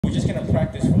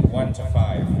practice from 1 to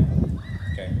 5.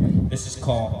 Okay, this is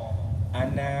called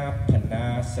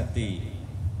Anapanasati.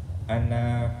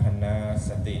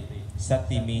 Anapanasati.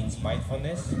 Sati means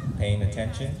mindfulness, paying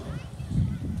attention.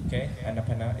 Okay,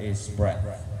 Anapana is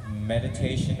breath.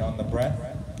 Meditation on the breath,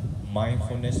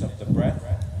 mindfulness of the breath.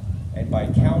 And by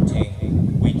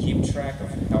counting, we keep track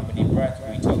of how many breaths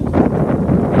we took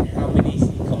and how many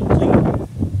complete,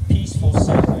 peaceful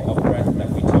cycle of breath that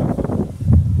we took.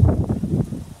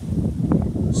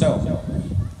 So,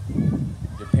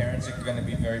 your parents are going to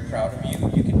be very proud of you.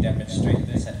 You can demonstrate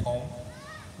this at home.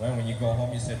 When you go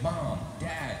home, you say, Mom,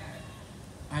 Dad,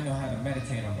 I know how to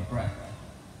meditate on the breath.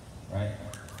 Right?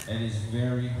 It is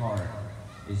very hard.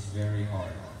 It's very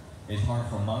hard. It's hard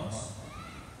for monks.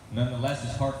 Nonetheless,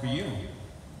 it's hard for you.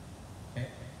 Okay?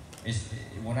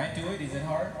 When I do it, is it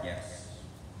hard? Yes.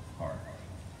 Hard.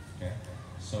 Okay?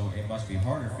 So it must be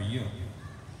harder for you.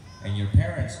 And your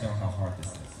parents know how hard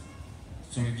this is.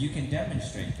 So if you can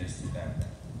demonstrate this to them,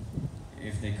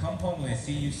 if they come home and they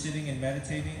see you sitting and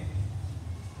meditating,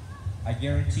 I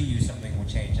guarantee you something will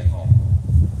change at home.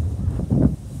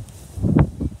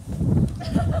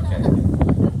 Okay.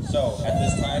 So at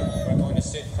this time, we're going to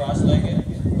sit cross-legged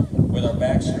with our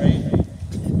back straight.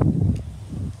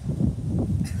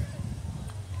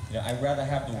 You know, I'd rather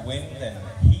have the wind than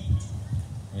heat,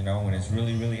 you know, when it's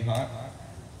really, really hot.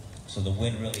 So the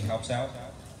wind really helps out.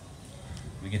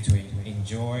 We get to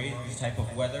enjoy this type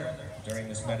of weather during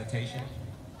this meditation.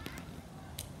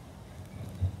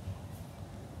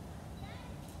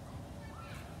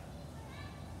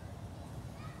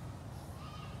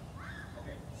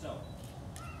 Okay, so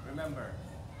remember,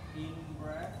 in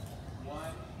breath, 1,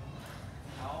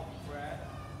 out breath,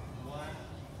 1,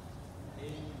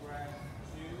 in breath,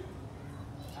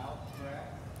 2, out breath,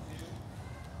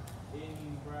 2,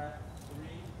 in breath, 3,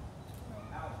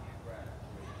 out breath,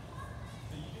 3.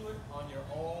 So you do it on your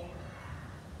own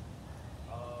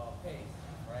pace,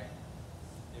 right?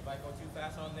 If I go too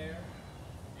fast on there,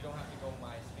 you don't have to go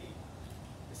my speed.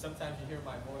 Because sometimes you hear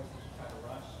my voice and you try to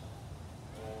rush,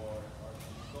 or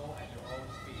you go at your own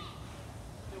speed.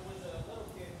 There was a little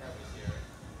kid that was here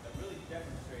that really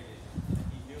demonstrated that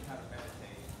he knew how to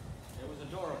meditate. It was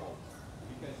adorable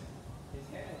because his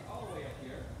hand was all the way up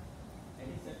here, and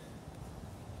he said,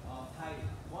 Heidi,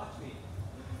 watch me.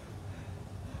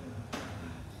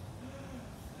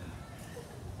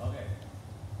 Okay,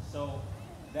 so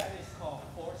that is called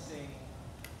forcing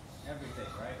everything,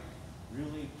 right?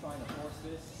 Really trying to force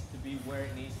this to be where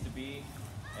it needs to be,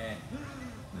 and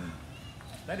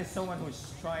that is someone who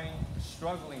is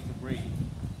struggling to breathe.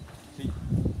 See,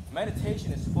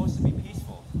 meditation is supposed to be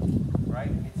peaceful, right?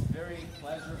 It's very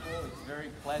pleasurable, it's very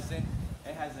pleasant.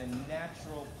 It has a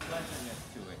natural pleasantness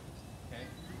to it, okay?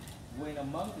 When a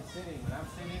monk is sitting, when I'm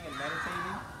sitting and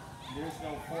meditating, there's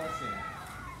no forcing.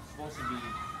 It's supposed to be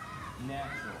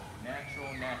natural,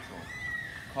 natural, natural.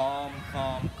 Calm,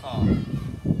 calm,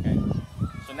 calm, okay?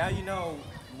 So now you know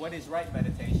what is right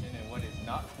meditation and what is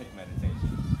not right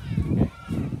meditation, okay?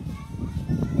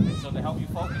 And so to help you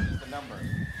focus is the number.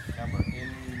 Number,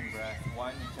 in breath,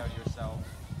 1, you tell yourself,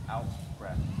 out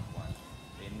breath, 1.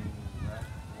 In breath,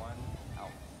 1,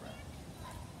 out breath.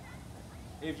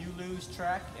 If you lose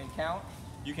track and count,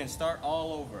 you can start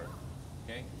all over,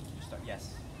 okay? You start,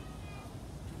 yes.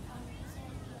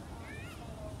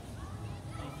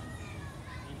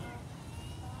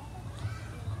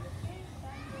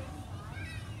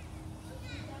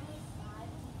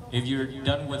 If you're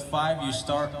done with 5, you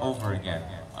start over again.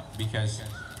 Because,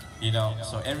 you know,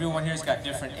 so everyone here's got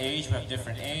different age, we have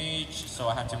different age, so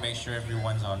I have to make sure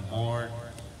everyone's on board.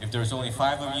 If there's only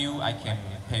 5 of you, I can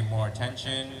pay more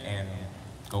attention and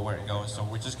go where it goes. So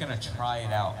we're just gonna try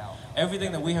it out.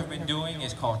 Everything that we have been doing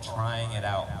is called trying it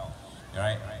out,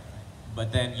 right?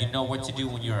 But then you know what to do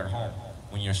when you're at home.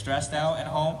 When you're stressed out at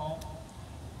home,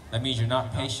 that means you're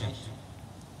not patient.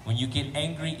 When you get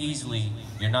angry easily,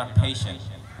 you're not patient.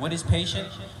 What is patient?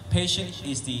 Patient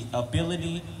is the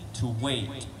ability to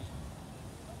wait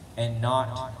and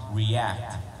not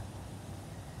react.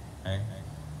 Okay?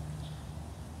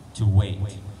 To wait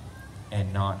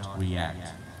and not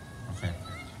react. Okay.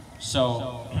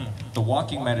 So the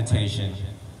walking meditation,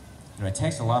 you know, it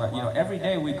takes a lot of, you know, every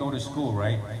day we go to school,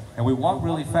 right? And we walk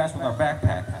really fast with our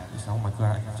backpack. We say, oh my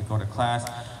God, I have to go to class.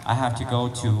 I have to go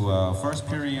to first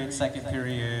period, second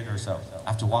period, or so.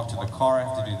 I have to walk to the car, I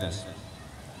have to do this.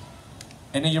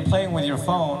 And then you're playing with your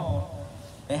phone,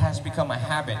 it has become a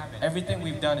habit. Everything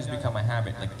we've done has become a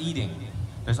habit, like eating.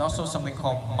 There's also something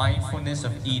called mindfulness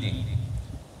of eating.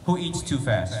 Who eats too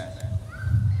fast?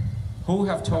 Who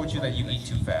have told you that you eat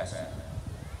too fast?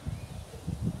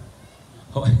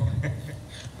 When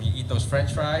you eat those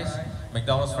French fries,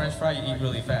 McDonald's French fry, you eat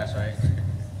really fast, right?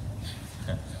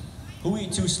 Who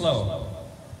eat too slow?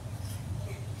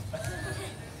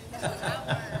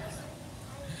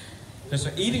 So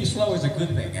eating slow is a good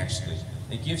thing, actually.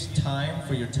 It gives time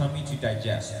for your tummy to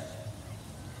digest.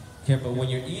 Okay, but when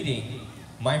you're eating,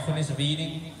 mindfulness of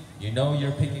eating, you know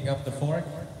you're picking up the fork,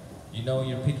 you know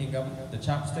you're picking up the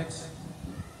chopsticks,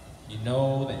 you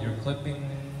know that you're clipping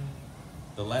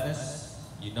the lettuce,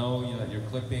 you know that you're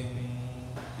clipping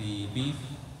the beef.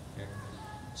 Okay.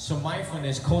 So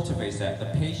mindfulness cultivates that, the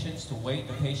patience to wait,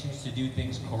 the patience to do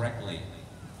things correctly.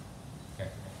 Okay,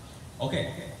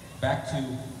 okay, back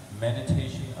to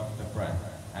meditation of the breath,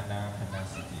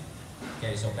 Anapanasati.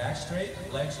 Okay, so back straight,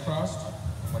 legs crossed.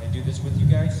 I'm going to do this with you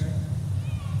guys.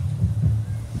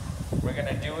 We're going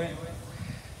to do it.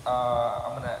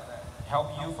 I'm going to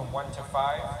help you from 1 to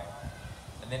 5,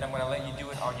 and then I'm going to let you do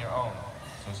it on your own.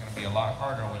 So it's going to be a lot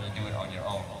harder when you do it on your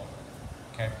own.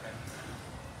 Okay?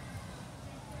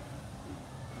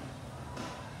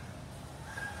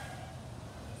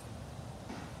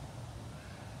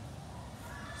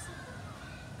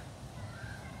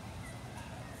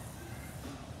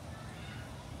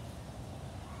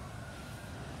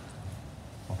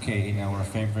 Okay, in our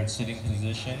favorite sitting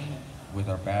position, with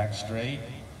our back straight,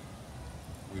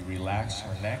 we relax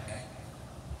our neck.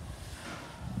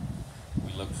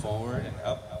 We look forward and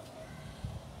up.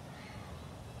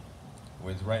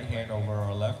 With right hand over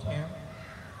our left hand.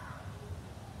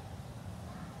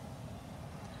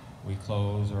 We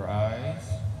close our eyes.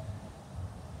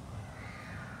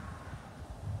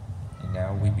 And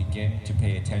now we begin to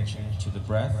pay attention to the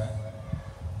breath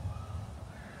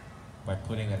by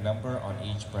putting a number on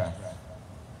each breath.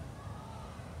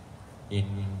 In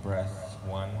breath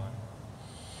 1,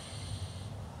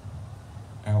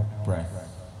 out breath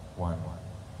 1.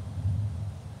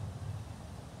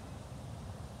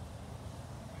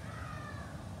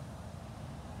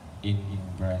 In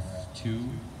breath 2,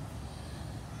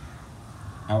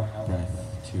 out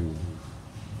breath 2.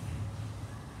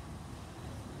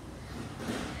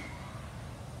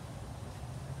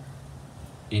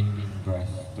 In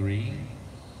breath 3,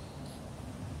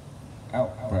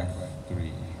 out breath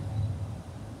 3.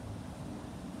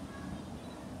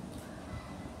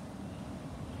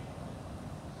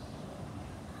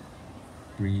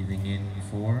 Breathing in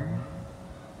 4,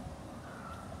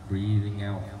 breathing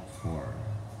out 4.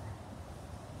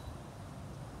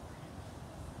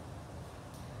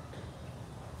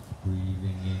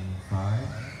 Breathing in 5,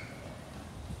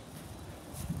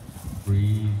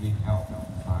 breathing out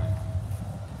 5.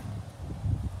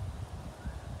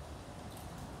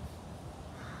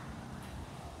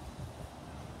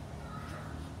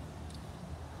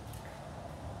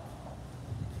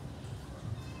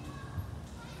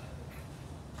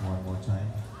 One more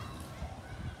time.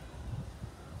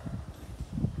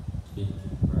 In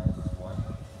breath 1,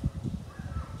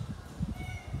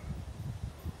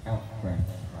 out breath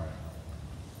 1.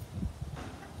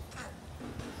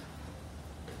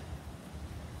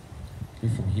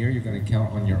 Okay, from here you're going to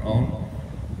count on your own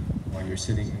while you're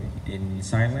sitting in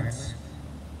silence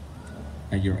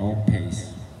at your own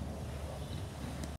pace.